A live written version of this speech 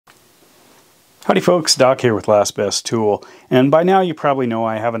Howdy folks, Doc here with Last Best Tool, and by now you probably know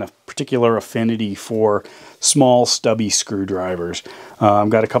I have a particular affinity for small stubby screwdrivers. I've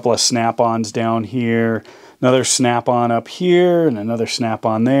got a couple of snap-ons down here, another snap-on up here, and another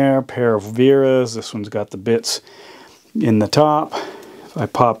snap-on there, a pair of Veras. This one's got the bits in the top. If I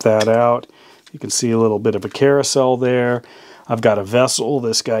pop that out, you can see a little bit of a carousel there. I've got a vessel.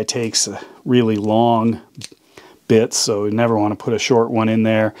 This guy takes a really long bits, so you never want to put a short one in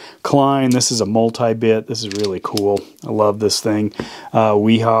there. Klein, this is a multi-bit. This is really cool. I love this thing.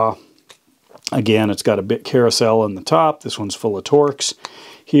 Weehaw, again, it's got a bit carousel in the top. This one's full of Torx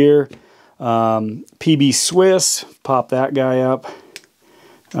here. PB Swiss, pop that guy up.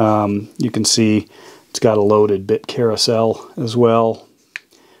 You can see it's got a loaded bit carousel as well.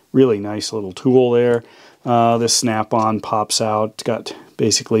 Really nice little tool there. This snap-on pops out. It's got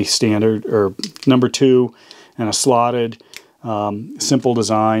basically standard or number 2 and a slotted, simple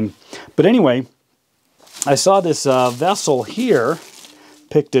design. But anyway, I saw this vessel here,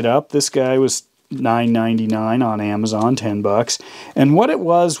 picked it up. This guy was $9.99 on Amazon, 10 bucks. And what it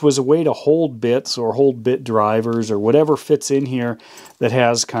was a way to hold bits or hold bit drivers or whatever fits in here that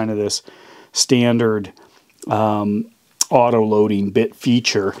has kind of this standard auto-loading bit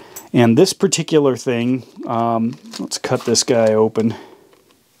feature. And this particular thing, let's cut this guy open.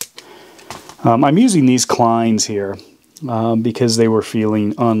 I'm using these Kleins here because they were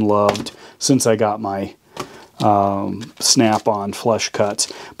feeling unloved since I got my snap-on flush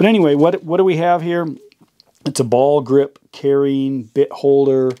cuts. But anyway, what do we have here? It's a ball grip carrying bit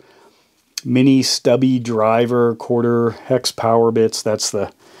holder, mini stubby driver, quarter hex power bits. That's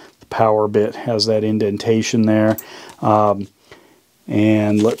the power bit, has that indentation there.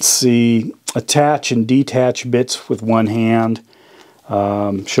 And let's see, attach and detach bits with one hand.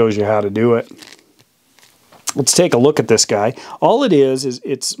 Shows you how to do it. Let's take a look at this guy. All it is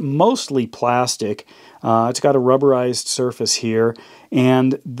it's mostly plastic. It's got a rubberized surface here,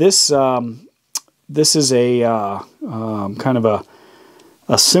 and this is a kind of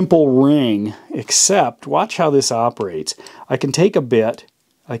a simple ring, except watch how this operates. I can take a bit,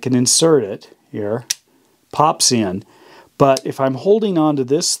 I can insert it here, pops in, but if I'm holding onto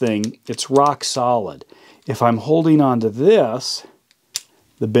this thing, it's rock solid. If I'm holding onto this,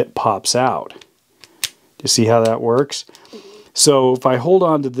 the bit pops out. Do you see how that works? So if I hold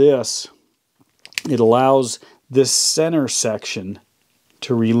on to this, it allows this center section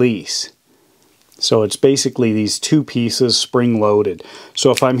to release. So it's basically these two pieces spring-loaded. So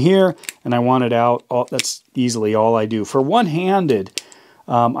if I'm here and I want it out, that's easily all I do. For one-handed,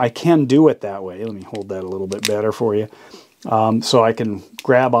 I can do it that way. Let me hold that a little bit better for you. So I can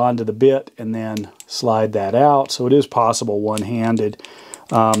grab onto the bit and then slide that out. So it is possible one-handed.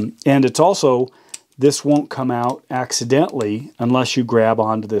 And it's also, this won't come out accidentally unless you grab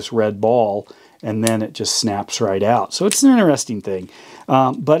onto this red ball, and then it just snaps right out. So it's an interesting thing.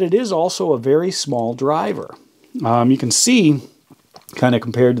 But it is also a very small driver. You can see, kind of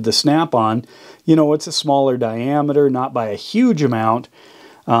compared to the snap-on, you know, it's a smaller diameter, not by a huge amount,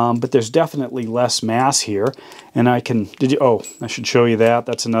 but there's definitely less mass here. And I can, I should show you that.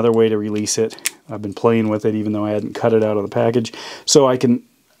 That's another way to release it. I've been playing with it even though I hadn't cut it out of the package. So I can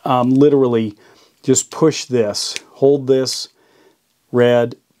literally just push this, hold this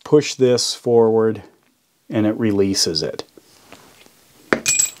red, push this forward, and it releases it.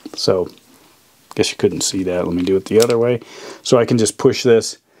 So I guess you couldn't see that. Let me do it the other way. So I can just push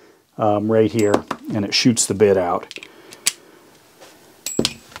this right here, and it shoots the bit out.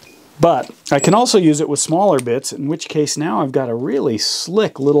 But I can also use it with smaller bits, in which case now I've got a really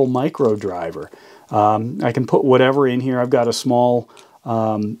slick little micro driver. I can put whatever in here. I've got a small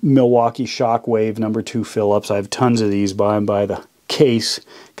Milwaukee Shockwave number 2 Phillips. I have tons of these by the case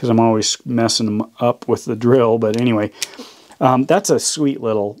because I'm always messing them up with the drill. But anyway, that's a sweet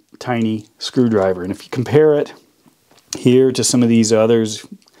little tiny screwdriver. And if you compare it here to some of these others,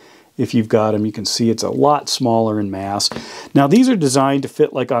 if you've got them, you can see it's a lot smaller in mass. Now these are designed to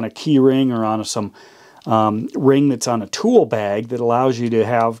fit like on a key ring or on some ring that's on a tool bag that allows you to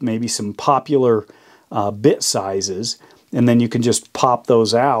have maybe some popular bit sizes, and then you can just pop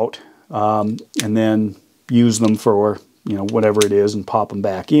those out and then use them for, you know, whatever it is and pop them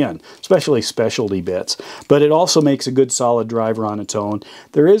back in, especially specialty bits. But it also makes a good solid driver on its own.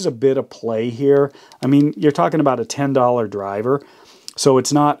 There is a bit of play here. I mean, you're talking about a $10 driver. So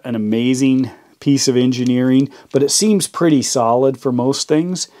it's not an amazing piece of engineering, but it seems pretty solid for most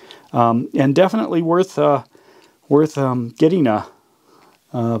things, and definitely worth getting a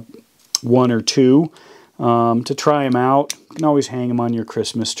one or two to try them out. You can always hang them on your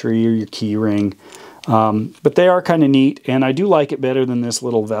Christmas tree or your key ring. But they are kind of neat, and I do like it better than this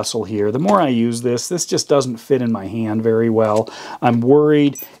little vessel here. The more I use this just doesn't fit in my hand very well. I'm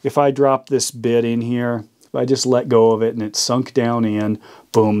worried if I drop this bit in here, if I just let go of it and it's sunk down in,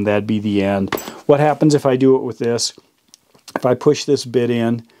 boom, that'd be the end. What happens if I do it with this? If I push this bit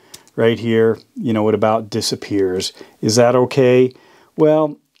in right here, you know, it about disappears. Is that okay?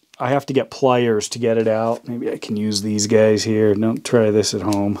 Well, I have to get pliers to get it out. Maybe I can use these guys here. Don't try this at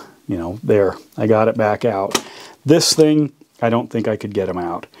home. You know, there, I got it back out. This thing, I don't think I could get them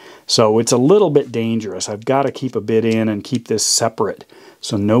out. So it's a little bit dangerous. I've got to keep a bit in and keep this separate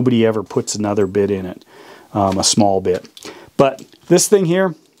so nobody ever puts another bit in it, a small bit. But this thing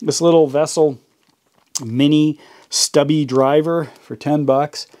here, this little vessel mini stubby driver for 10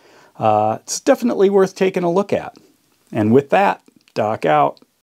 bucks, it's definitely worth taking a look at. And with that, Doc out.